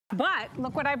But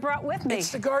look what I brought with me.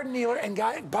 It's the garden kneeler, and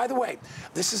by the way,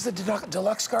 this is the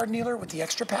deluxe garden kneeler with the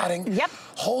extra padding. Yep.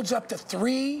 Holds up to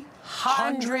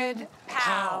 300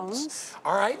 pounds.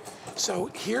 All right, so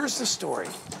here's the story.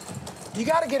 You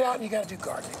gotta get out and you gotta do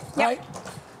gardening, right?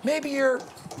 Maybe you're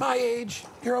my age,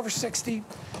 you're over 60,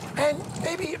 and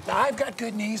maybe I've got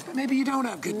good knees, but maybe you don't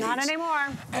have good knees. Not anymore.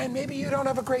 And maybe you don't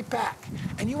have a great back,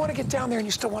 and you wanna get down there and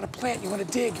you still wanna plant, you wanna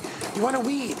dig, you wanna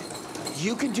weed.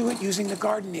 You can do it using the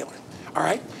garden kneeler, all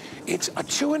right? It's a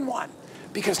 2-in-1,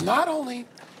 because not only,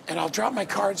 and I'll drop my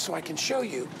card so I can show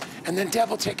you, and then Deb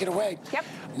will take it away. Yep.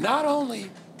 Not only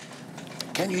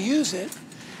can you use it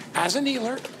as a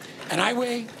kneeler, and I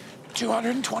weigh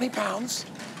 220 pounds,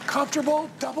 comfortable,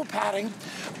 double padding,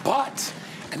 but,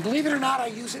 and believe it or not, I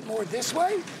use it more this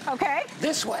way. Okay.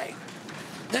 This way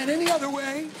than any other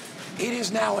way. It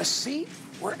is now a seat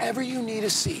wherever you need a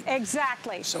seat.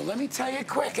 Exactly. So let me tell you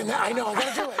quick, and I know I'm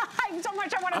gonna do it. So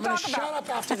much I want to talk about. I'm gonna shut up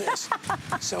after this.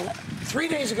 So 3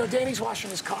 days ago, Danny's washing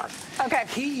his car. Okay.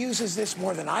 He uses this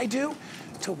more than I do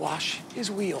to wash his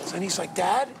wheels. And he's like,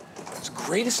 Dad, it's the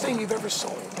greatest thing you've ever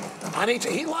sold.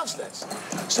 He loves this.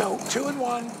 So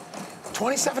 2-in-1,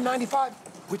 $27.95,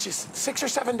 which is $6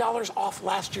 or $7 off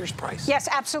last year's price. Yes,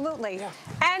 absolutely. Yeah.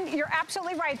 And you're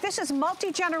absolutely right. This is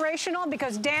multi-generational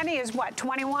because Danny is what,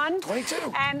 21?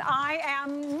 22. And I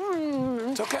am,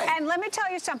 It's okay. And let me tell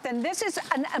you something. This is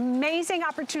an amazing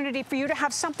opportunity for you to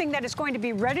have something that is going to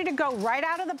be ready to go right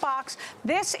out of the box.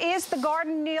 This is the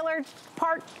Garden Kneeler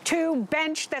Part 2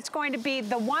 bench that's going to be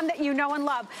the one that you know and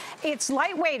love. It's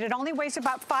lightweight. It only weighs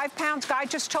about 5 pounds. Guy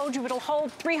just told you it'll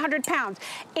hold 300 pounds.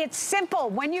 It's simple.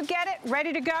 When you get it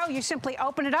ready to go, you simply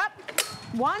open it up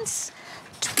once,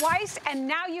 twice, and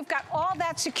now you've got all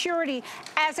that security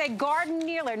as a garden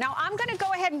kneeler. Now, I'm gonna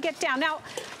go ahead and get down. Now,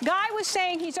 Guy was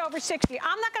saying he's over 60.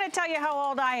 I'm not gonna tell you how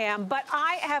old I am, but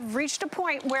I have reached a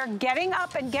point where getting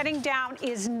up and getting down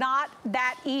is not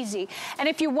that easy. And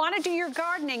if you wanna do your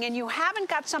gardening and you haven't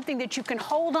got something that you can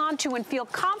hold on to and feel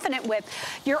confident with,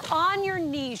 you're on your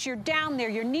knees, you're down there,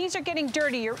 your knees are getting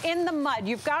dirty, you're in the mud,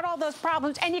 you've got all those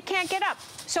problems, and you can't get up.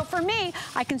 So for me,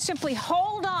 I can simply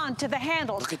hold on to the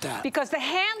handles. Look at that. Because the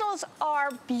handles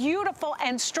are beautiful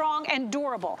and strong and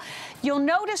durable. You'll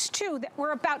notice too that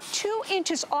we're about 2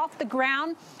 inches off the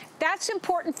ground. That's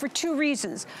important for 2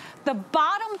 reasons. The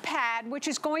bottom pad, which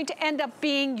is going to end up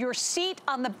being your seat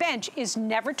on the bench, is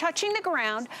never touching the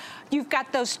ground. You've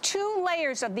got those 2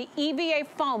 layers of the EVA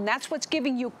foam. That's what's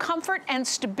giving you comfort and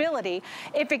stability.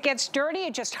 If it gets dirty,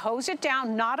 you just hose it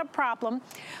down, not a problem.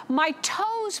 My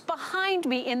toes behind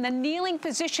me in the kneeling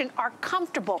position are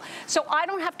comfortable, so I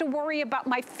don't have to worry about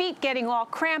my feet getting all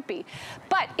crampy.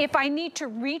 But if I need to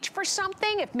reach for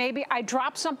something, if maybe I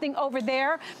drop something over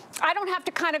there, I don't have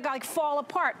to kind of like fall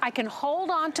apart. I can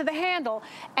hold on to the handle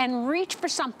and reach for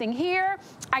something here.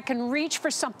 I can reach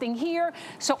for something here,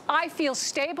 so I feel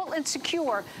stable and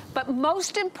secure. But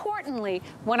most importantly,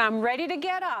 when I'm ready to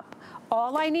get up,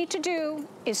 all I need to do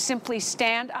is simply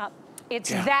stand up. It's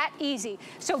that easy.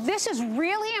 So this is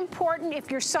really important if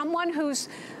you're someone who's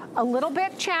a little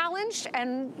bit challenged,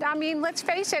 and I mean, let's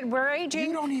face it, we're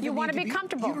aging. You want to be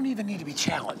comfortable. You don't even need to be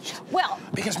challenged. Well,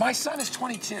 because my son is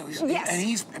 22, yes, and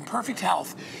he's in perfect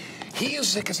health. He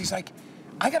uses it because he's like,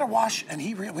 I gotta wash, and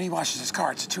when he washes his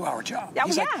car, it's a 2-hour job. Oh,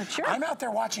 he's yeah, like, sure. I'm out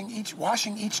there washing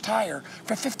each tire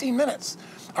for 15 minutes,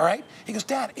 all right? He goes,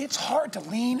 Dad, it's hard to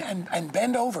lean and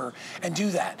bend over and do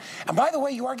that. And by the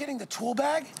way, you are getting the tool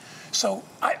bag. So,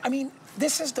 I mean,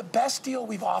 this is the best deal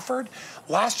we've offered.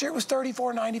 Last year it was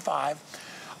 $34.95.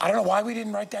 I don't know why we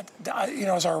didn't write that,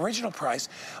 as our original price,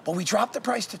 but we dropped the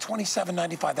price to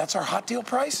 $27.95. That's our hot deal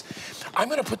price. I'm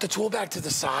gonna put the tool bag to the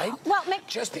side,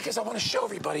 just because I want to show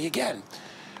everybody again.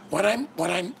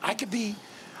 I could be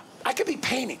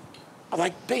painting,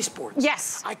 like baseboards.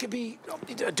 Yes. I could be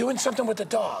doing something with the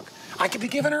dog. I could be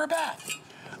giving her a bath.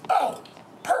 Oh,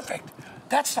 perfect.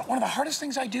 That's one of the hardest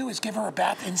things I do is give her a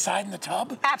bath inside in the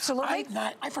tub. Absolutely.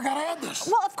 I forgot I had this.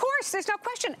 Well, of course, there's no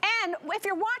question. And if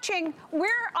you're watching, we're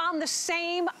on the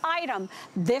same item.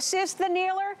 This is the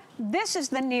kneeler. This is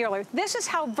the kneeler. This is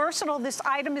how versatile this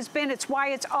item has been. It's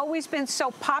why it's always been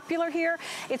so popular here.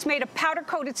 It's made of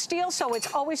powder-coated steel, so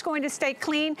it's always going to stay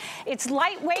clean. It's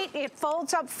lightweight. It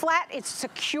folds up flat. It's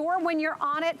secure when you're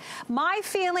on it. My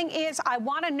feeling is I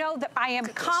want to know that I am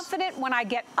confident when I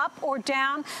get up or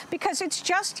down, because it's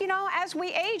just, as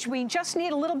we age, we just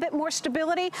need a little bit more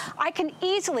stability. I can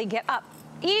easily get up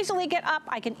easily get up,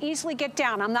 I can easily get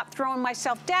down. I'm not throwing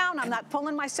myself down, I'm not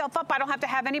pulling myself up, I don't have to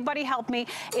have anybody help me.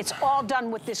 It's all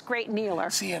done with this great kneeler.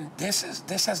 See, and this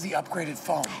has the upgraded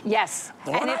foam. Yes,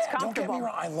 and it's comfortable. Don't get me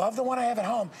wrong, I love the one I have at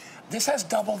home. This has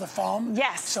double the foam.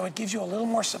 Yes. So it gives you a little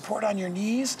more support on your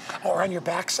knees or on your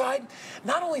backside.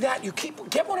 Not only that,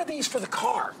 get one of these for the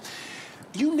car.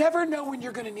 You never know when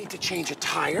you're going to need to change a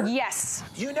tire. Yes.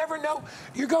 You never know.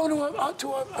 You're going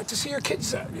to see your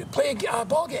kids play a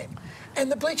ball game,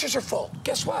 and the bleachers are full.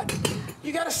 Guess what?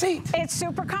 You got a seat. It's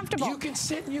super comfortable. You can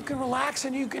sit and you can relax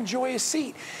and you can enjoy a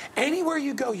seat. Anywhere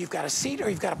you go, you've got a seat or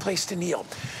you've got a place to kneel.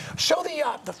 Show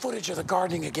the footage of the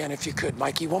gardening again, if you could,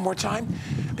 Mikey, one more time.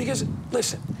 Because,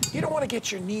 listen, you don't want to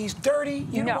get your knees dirty.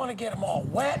 You don't want to get them all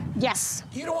wet. Yes.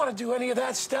 You don't want to do any of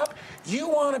that stuff. You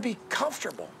want to be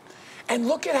comfortable. And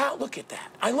look at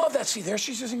that. I love that. See, there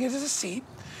she's using it as a seat,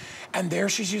 and there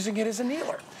she's using it as a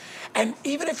kneeler. And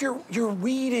even if you're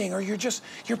weeding or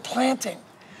you're planting,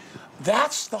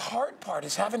 that's the hard part,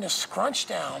 is having to scrunch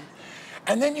down.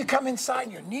 And then you come inside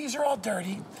and your knees are all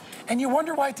dirty, and you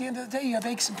wonder why at the end of the day you have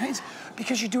aches and pains,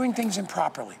 because you're doing things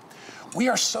improperly. We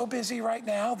are so busy right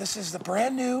now. This is the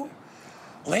brand new,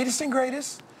 latest and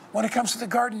greatest when it comes to the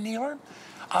garden kneeler.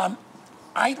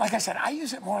 Like I said, I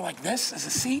use it more like this as a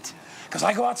seat, because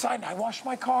I go outside and I wash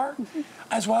my car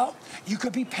as well. You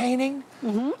could be painting.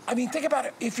 I mean, think about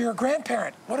it. If you're a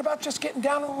grandparent, what about just getting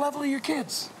down to the level of your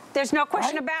kids? There's no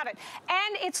question about it.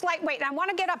 And it's lightweight. And I want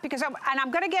to get up because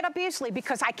I'm going to get up easily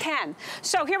because I can.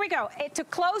 So here we go. To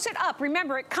close it up,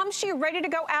 remember, it comes to you ready to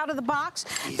go out of the box.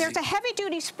 Easy. There's a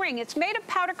heavy-duty spring. It's made of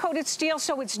powder-coated steel,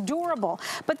 so it's durable.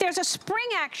 But there's a spring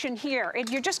action here.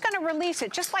 You're just going to release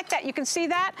it just like that. You can see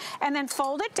that. And then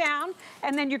fold it down.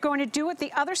 And then you're going to do it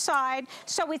the other side.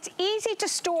 So it's easy to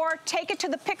store. Take it to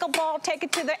the pickleball. Take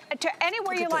it to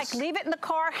anywhere you like. Leave it in the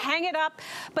car. Hang it up.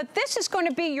 But this is going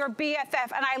to be your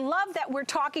BFF. And I love that we're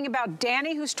talking about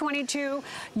Danny, who's 22,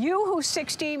 you who's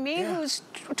 60, me who's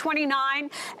 29,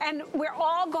 and we're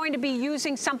all going to be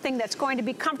using something that's going to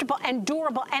be comfortable and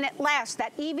durable, and it lasts.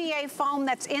 That EVA foam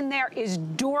that's in there is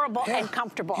durable and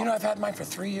comfortable. You know, I've had mine for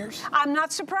 3 years. I'm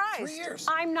not surprised. 3 years.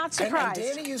 I'm not surprised.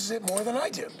 And Danny uses it more than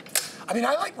I do. I mean,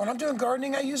 when I'm doing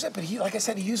gardening, I use it, but like I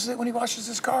said, he uses it when he washes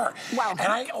his car. Wow. And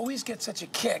I always get such a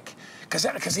kick, because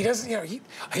he doesn't,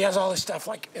 he has all this stuff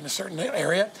like in a certain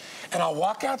area, and I'll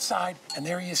walk outside, and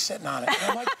there he is sitting on it.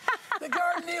 And I'm like, the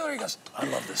garden kneeler. He goes, I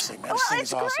love this thing, man. Well, this thing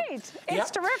is awesome. It's great.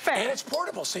 It's terrific. And it's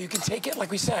portable, so you can take it,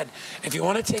 like we said, if you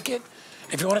want to take it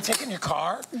in your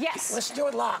car. Yes. Listen to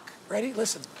it lock. Ready?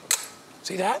 Listen.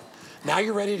 See that? Now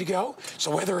you're ready to go.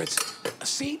 So whether it's a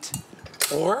seat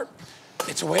or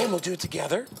it's away, and we'll do it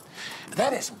together.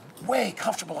 That is way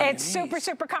comfortable on your knees. It's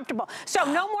super comfortable. So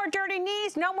no more dirty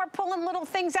knees, no more pulling little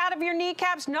things out of your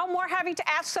kneecaps, no more having to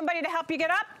ask somebody to help you get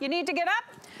up. You need to get up,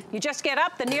 you just get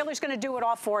up. The kneeler's going to do it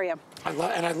all for you. I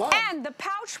love. And the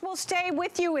pouch will stay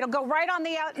with you. It'll go right on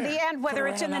the end, whether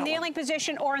it's in the kneeling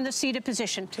position or in the seated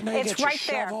position. So now it's right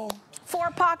there.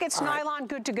 4 pockets, nylon,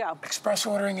 good to go. Express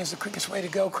ordering is the quickest way to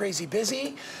go. Crazy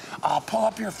busy. Pull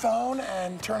up your phone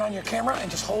and turn on your camera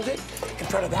and just hold it in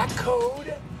front of that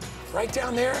code right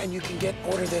down there, and you can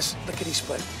order this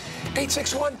lickety-split.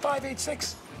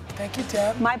 861-586. Thank you,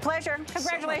 Deb. My pleasure.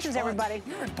 Congratulations, everybody.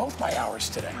 You're in both my hours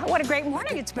today. What a great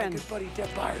morning it's been. My good buddy,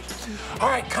 Deb Byers. All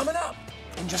right, coming up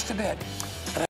in just a bit,